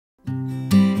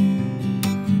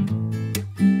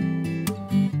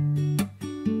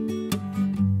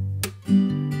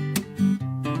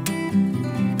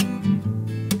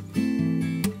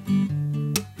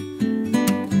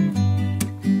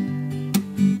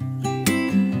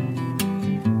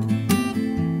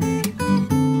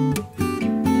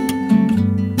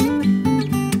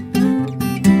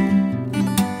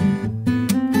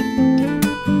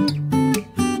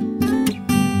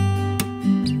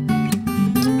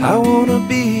I wanna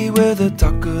be where the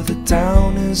talk of the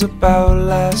town is about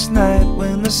last night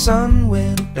when the sun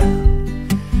went down.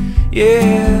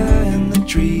 Yeah, and the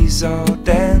trees all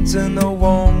dance and the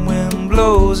warm wind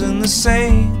blows in the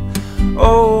same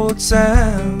old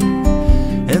sound.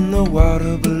 And the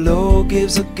water below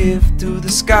gives a gift to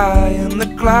the sky, and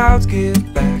the clouds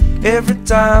give back every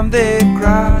time they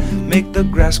cry. Make the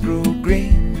grass grow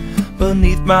green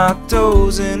beneath my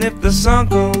toes, and if the sun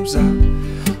comes out,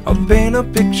 I'll paint a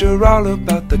picture all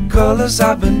about the colors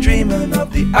I've been dreaming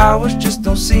of. The hours just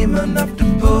don't seem enough to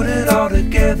put it all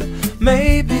together.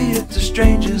 Maybe it's as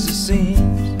strange as it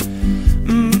seems.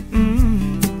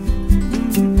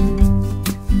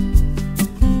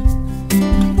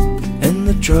 And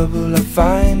the trouble I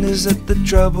find is that the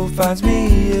trouble finds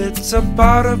me. It's a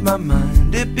part of my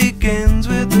mind. It begins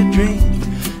with a dream,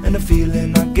 and a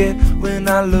feeling I get when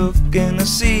I look and I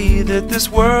see that this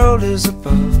world is a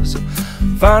puzzle.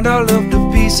 Find all of the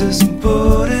pieces and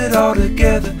put it all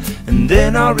together, and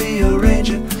then I'll rearrange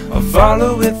it. I'll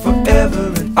follow it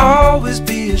forever and always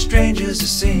be as strange as it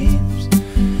seems.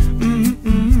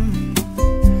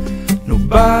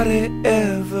 Nobody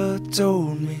ever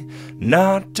told me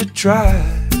not to try.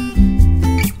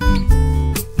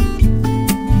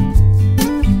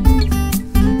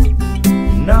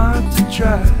 Not to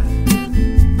try.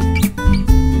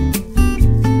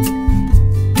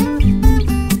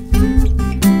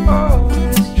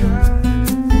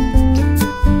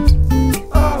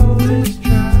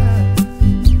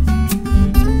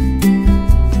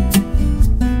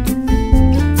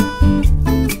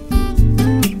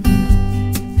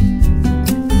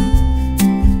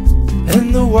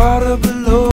 The water below